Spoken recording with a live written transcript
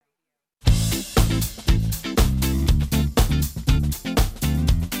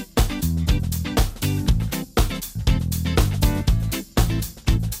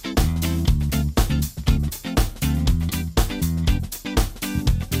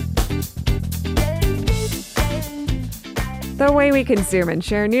The way we consume and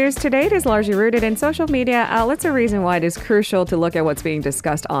share news today is largely rooted in social media outlets, a reason why it is crucial to look at what's being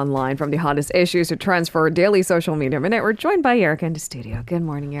discussed online, from the hottest issues to trends for a daily social media minute. We're joined by Erica in the studio. Good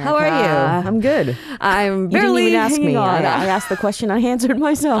morning, Erica. How are you? I'm good. I'm barely You didn't even ask me. on. I asked the question. I answered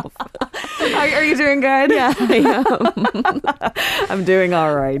myself. Are you doing good? Yeah, I am. I'm doing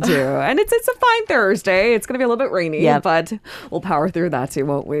all right, too. And it's a fine Thursday. It's going to be a little bit rainy, Yep. but we'll power through that too,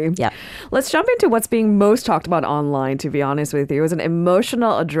 won't we? Yeah. Let's jump into what's being most talked about online, to be honest with you. It was an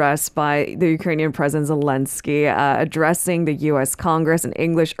emotional address by the Ukrainian President Zelensky addressing the U.S. Congress in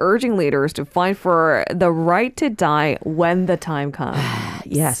English, urging leaders to fight for the right to die when the time comes.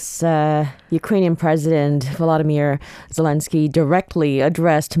 Yes, Ukrainian President Volodymyr Zelensky directly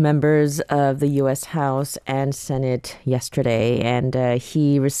addressed members of the U.S. House and Senate yesterday, and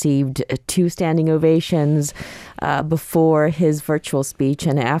he received 2 standing ovations before his virtual speech.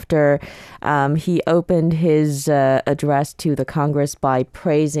 And after he opened his address to the Congress by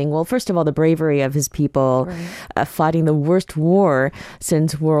praising, well, first of all, the bravery of his people fighting the worst war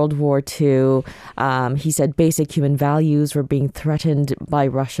since World War II. He said basic human values were being threatened by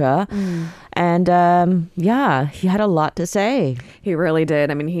Russia. And he had a lot to say. He really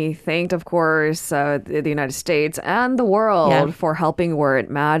did. I mean, he thanked, of course, the United States and the world for helping where it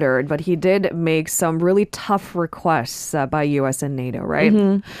mattered. But he did make some really tough requests by U.S. and NATO,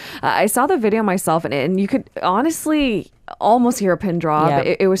 right? I saw the video myself, and you could honestly almost hear a pin drop.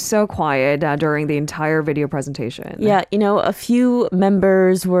 Yeah. It was so quiet during the entire video presentation. Yeah, a few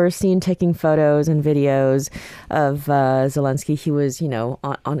members were seen taking photos and videos of Zelensky. He was,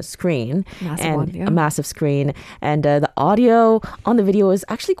 on a screen, a massive screen. And the audio on the video was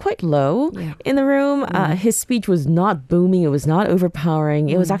actually quite low in the room. His speech was not booming. It was not overpowering.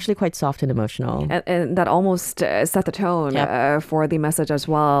 It was actually quite soft and emotional. And that almost set the tone for the message as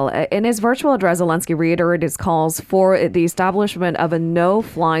well. In his virtual address, Zelensky reiterated his calls for the establishment of a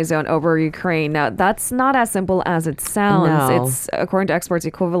no-fly zone over Ukraine. Now, that's not as simple as it sounds. No. It's, according to experts,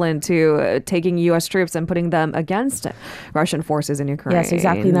 equivalent to taking U.S. troops and putting them against Russian forces in Ukraine. Yes,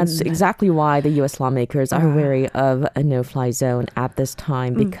 exactly. And that's exactly why the U.S. lawmakers are wary of a no-fly zone at this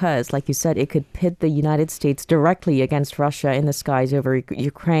time, because, like you said, it could pit the United States directly against Russia in the skies over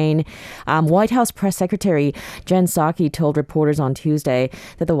Ukraine. White House Press Secretary Jen Psaki told reporters on Tuesday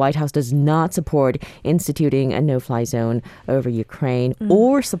that the White House does not support instituting a no-fly zone over Ukraine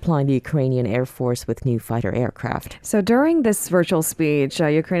or supplying the Ukrainian Air Force with new fighter aircraft. So during this virtual speech,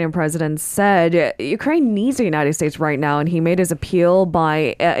 Ukrainian president said Ukraine needs the United States right now, and he made his appeal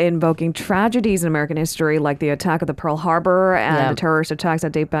by invoking tragedies in American history, like the attack of the Pearl Harbor and the terrorist attacks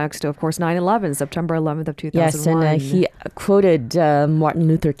that date back to, of course, 9/11, September 11th of 2001. Yes, and he quoted Martin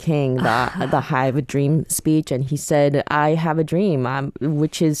Luther King, the I Have a Dream speech, and he said, I have a dream,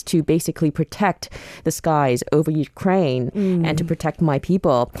 which is to basically protect the skies over Ukraine and to protect my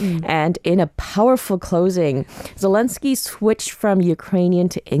people. And in a powerful closing, Zelensky switched from Ukrainian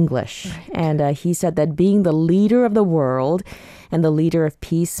to English. And he said that being the leader of the world and the leader of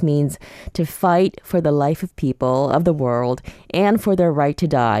peace means to fight for the life of people of the world and for their right to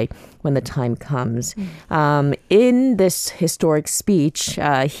die when the time comes. In this historic speech,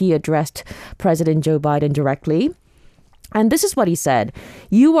 he addressed President Joe Biden directly. And this is what he said.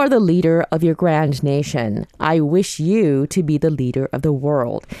 You are the leader of your grand nation. I wish you to be the leader of the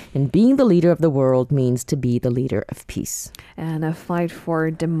world. And being the leader of the world means to be the leader of peace. And a fight for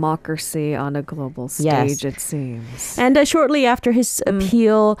democracy on a global stage, it seems. And shortly after his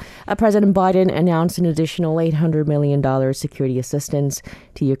appeal, President Biden announced an additional $800 million security assistance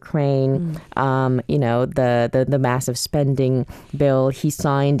to Ukraine. The massive spending bill he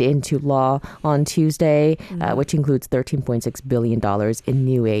signed into law on Tuesday, which includes $13.6 billion in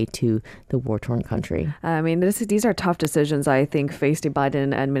new aid to the war-torn country. I mean, these are tough decisions, I think, faced the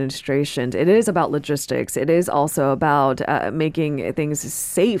Biden administration. It is about logistics. It is also about making things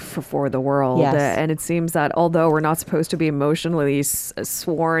safe for the world. Yes. And it seems that although we're not supposed to be emotionally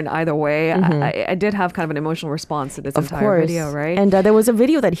sworn either way, I did have kind of an emotional response to this entire video, right? And there was a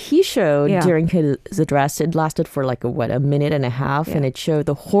video that he showed during his address. It lasted for a minute and a half, and it showed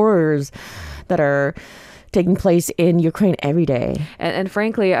the horrors that are taking place in Ukraine every day. And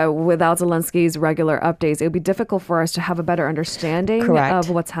frankly, without Zelensky's regular updates, it would be difficult for us to have a better understanding of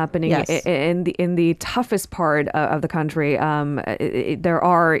what's happening in the toughest part of the country. There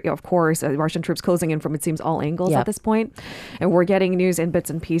are, of course, Russian troops closing in from, it seems, all angles at this point. And we're getting news in bits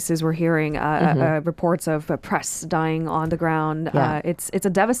and pieces. We're hearing reports of press dying on the ground. It's a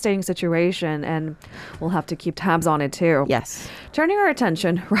devastating situation, and we'll have to keep tabs on it too. Yes. Turning our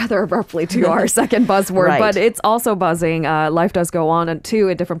attention rather abruptly to our second buzzword, but it's also buzzing. Life does go on too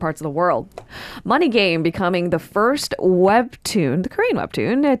in different parts of the world. Money Game becoming the first webtoon, the Korean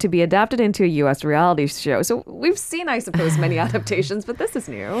webtoon, to be adapted into a U.S. reality show. So we've seen, I suppose, many adaptations, but this is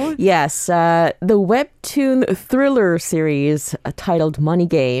new. Yes, the webtoon thriller series titled Money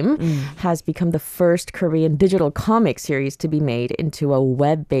Game has become the first Korean digital comic series to be made into a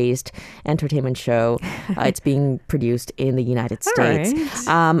web-based entertainment show. It's being produced in the United States.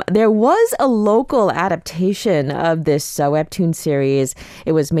 Right. There was a local adaptation of this webtoon series.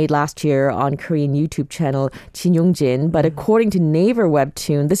 It was made last year on Korean YouTube channel Jinyoongjin, but according to Naver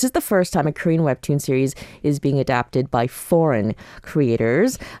Webtoon, this is the first time a Korean webtoon series is being adapted by foreign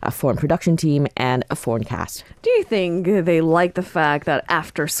creators, a foreign production team, and a foreign cast. Do you think they like the fact that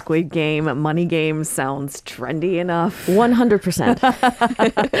after Squid Game, Money Game sounds trendy enough? 100%.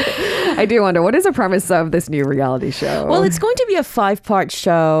 I do wonder, what is the premise of this new reality show? Well, it's going to be a 5-part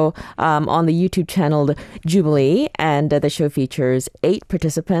show on the YouTube channel Jubilee, and the show features 8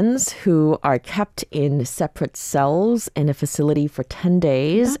 participants who are kept in separate cells in a facility for 10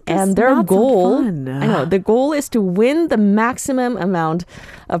 days. And their goal, the goal is to win the maximum amount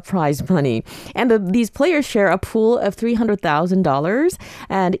of prize money. And these players share a pool of $300,000,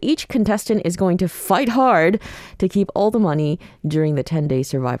 and each contestant is going to fight hard to keep all the money during the 10-day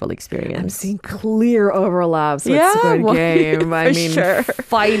survival experience. I'm seeing clear overlaps with Squid Game. I mean,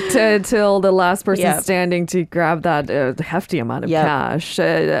 fight till the last person standing to grab that hefty amount of cash.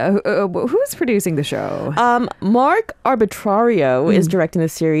 Who's producing the show? Mark Arbitrario is directing the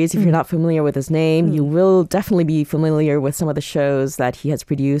series. If you're not familiar with his name, you will definitely be familiar with some of the shows that he has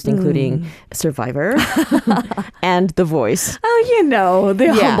produced, including Survivor and The Voice. Oh,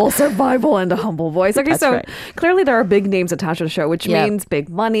 the humble survival and the humble voice. Okay, so clearly there are big names attached to the show, which means big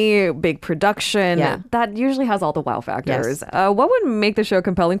money, big production. That usually has all the wow factors. What would make the show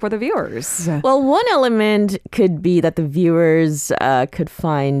compelling for the viewers? Well, one element could be that the viewers could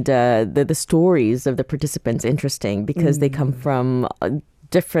find the stories of the participants interesting because they come from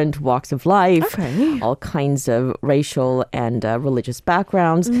different walks of life, all kinds of racial and religious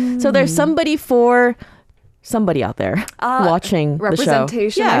backgrounds. So there's somebody out there watching the show.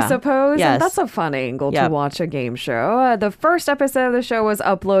 Representation, I suppose. Yes. And that's a fun angle to watch a game show. The first episode of the show was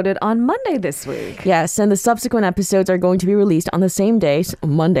uploaded on Monday this week. Yes, and the subsequent episodes are going to be released on the same day,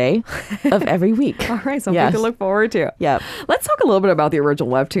 Monday, of every week. All right, something to look forward to. Yep. Let's talk a little bit about the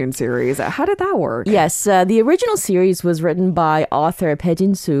original webtoon series. How did that work? Yes, the original series was written by author Bae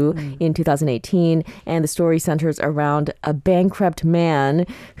Jin-soo in 2018, and the story centers around a bankrupt man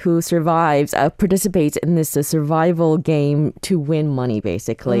who participates in this a survival game to win money,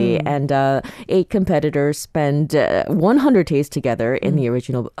 basically. And 8 competitors spend 100 days together in the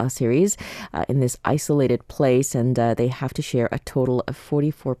original series in this isolated place, and they have to share a total of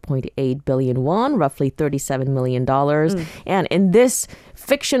 44.8 billion won, roughly $37 million. And in this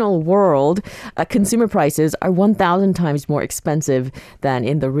fictional world, consumer prices are 1,000 times more expensive than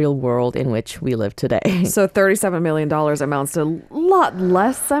in the real world in which we live today. So $37 million amounts to a lot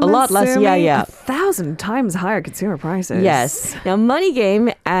less, a lot less, 1,000 times higher consumer prices. Yes. Now, Money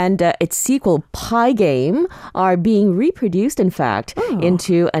Game and its sequel, Pie Game, are being reproduced, in fact,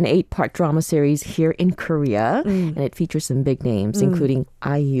 into an 8-part drama series here in Korea. And it features some big names, including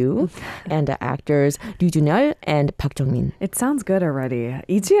IU and actors Lee Jun-yeol and Park Jung-min. It sounds good already.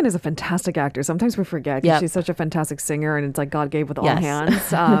 Lee Ji-yeon is a fantastic actor. Sometimes we forget because she's such a fantastic singer, and it's like God gave with all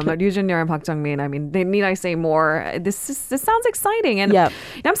hands. Lee Jun-yeol and Park Jung-min, I mean, need I say more? This sounds exciting. And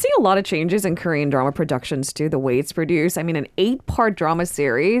I'm seeing a lot of changes in Korean drama productions too, the way it's produced. I mean, an 8-part drama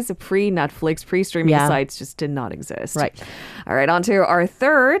series, pre-Netflix, pre-streaming sites just did not exist. Right. All right, on to our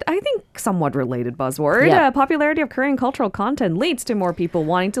third, I think somewhat related buzzword. Popularity of Korean cultural content leads to more people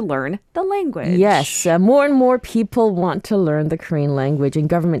wanting to learn the language. Yes, more and more people want to learn the Korean language, and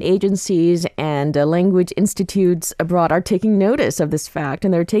government agencies and language institutes abroad are taking notice of this fact,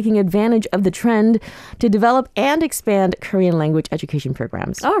 and they're taking advantage of the trend to develop and expand Korean language education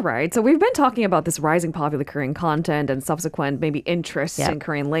programs. All right, so we've been talking about this rising popular Korean content and subsequent maybe interest in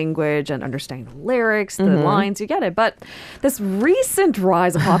Korean language and understanding the lyrics, the lines, you get it. But this recent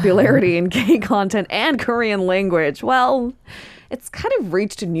rise of popularity in gay content and Korean language, well, it's kind of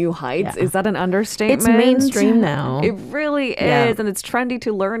reached new heights. Is that an understatement? It's mainstream now. It really is, and it's trendy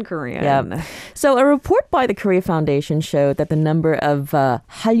to learn Korean. Yeah. So a report by the Korea Foundation showed that the number of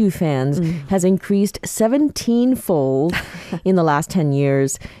Hallyu fans has increased 17-fold in the last 10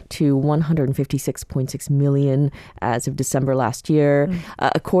 years to 156.6 million as of December last year.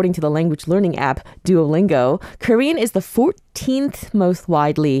 According to the language learning app Duolingo, Korean is the 14th most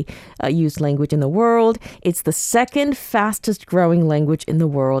widely used language in the world. It's the second fastest growing growing language in the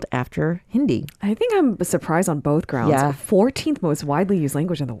world after Hindi. I think I'm surprised on both grounds. Yeah. 14th most widely used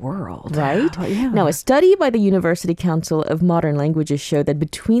language in the world. Right? Oh, yeah. Now, a study by the University Council of Modern Languages showed that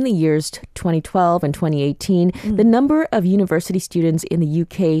between the years 2012 and 2018, the number of university students in the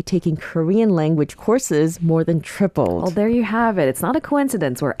UK taking Korean language courses more than tripled. Well, there you have it. It's not a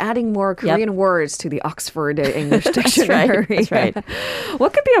coincidence. We're adding more Korean words to the Oxford English Dictionary. That's right.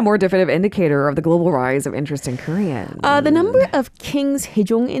 What could be a more definitive indicator of the global rise of interest in Korean? The number of King's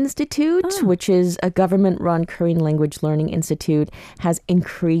Hejong Institute, which is a government-run Korean language learning institute, has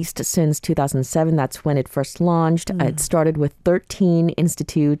increased since 2007. That's when it first launched. It started with 13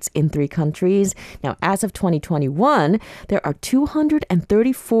 institutes in 3 countries. Now, as of 2021, there are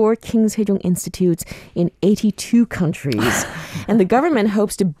 234 King's Hejong Institutes in 82 countries. And the government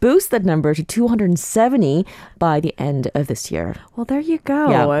hopes to boost that number to 270 by the end of this year. Well, there you go.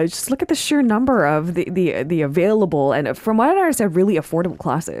 Yeah. Just look at the sheer number of the available and, from what I understand, really affordable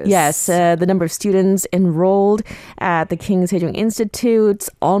classes. Yes, the number of students enrolled at the King's Hejong Institute's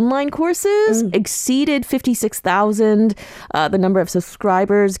online courses exceeded 56,000. The number of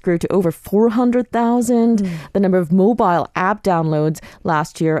subscribers grew to over 400,000. The number of mobile app downloads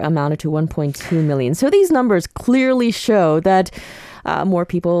last year amounted to 1.2 million. So these numbers clearly show that more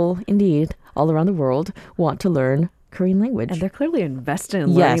people, indeed, all around the world want to learn Korean language. And they're clearly invested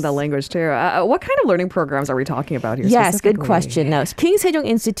in learning the language too. What kind of learning programs are we talking about here? Yes, good question. Now, King's Hejong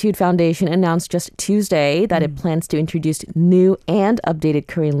Institute Foundation announced just Tuesday that it plans to introduce new and updated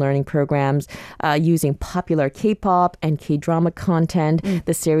Korean learning programs using popular K-pop and K-drama content.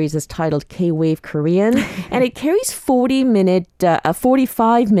 The series is titled K-Wave Korean, and it carries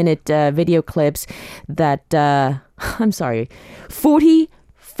 45-minute video clips that,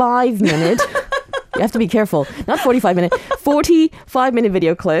 45-minute... You have to be careful. Not 45-minute, 45-minute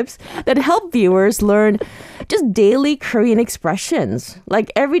video clips that help viewers learn just daily Korean expressions, like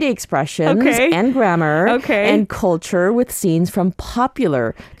everyday expressions and grammar and culture with scenes from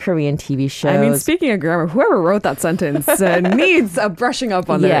popular Korean TV shows. I mean, speaking of grammar, whoever wrote that sentence needs a brushing up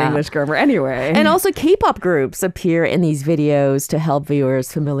on their English grammar anyway. And also K-pop groups appear in these videos to help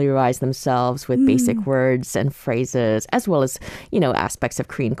viewers familiarize themselves with basic words and phrases, as well as, aspects of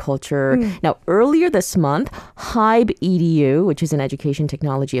Korean culture. Now, earlier this month, HYBE EDU, which is an education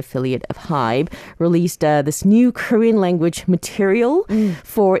technology affiliate of HYBE, released this new Korean language material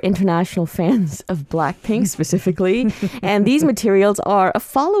for international fans of Blackpink specifically. And these materials are a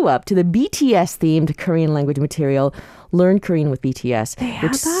follow-up to the BTS-themed Korean language material, Learn Korean with BTS,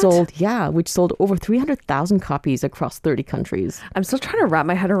 which sold over 300,000 copies across 30 countries. I'm still trying to wrap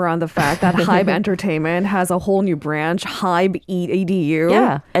my head around the fact that HYBE Entertainment has a whole new branch, HYBE EDU.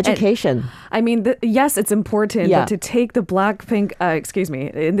 Yeah, education. Yes, it's important but to take the Blackpink,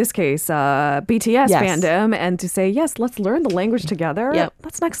 in this case, BTS fandom, and to say, yes, let's learn the language together.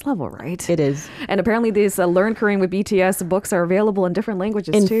 That's next level, right? It is. And apparently these Learn Korean with BTS books are available in different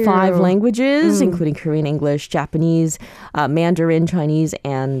languages too. In 5 languages, including Korean, English, Japanese, Mandarin, Chinese,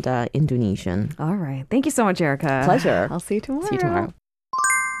 and Indonesian. All right. Thank you so much, Erica. Pleasure. I'll see you tomorrow. See you tomorrow.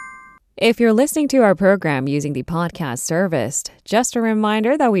 If you're listening to our program using the podcast service, just a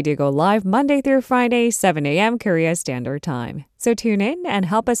reminder that we do go live Monday through Friday, 7 a.m. Korea Standard Time. So tune in and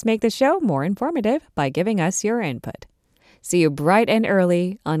help us make the show more informative by giving us your input. See you bright and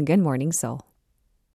early on Good Morning Seoul.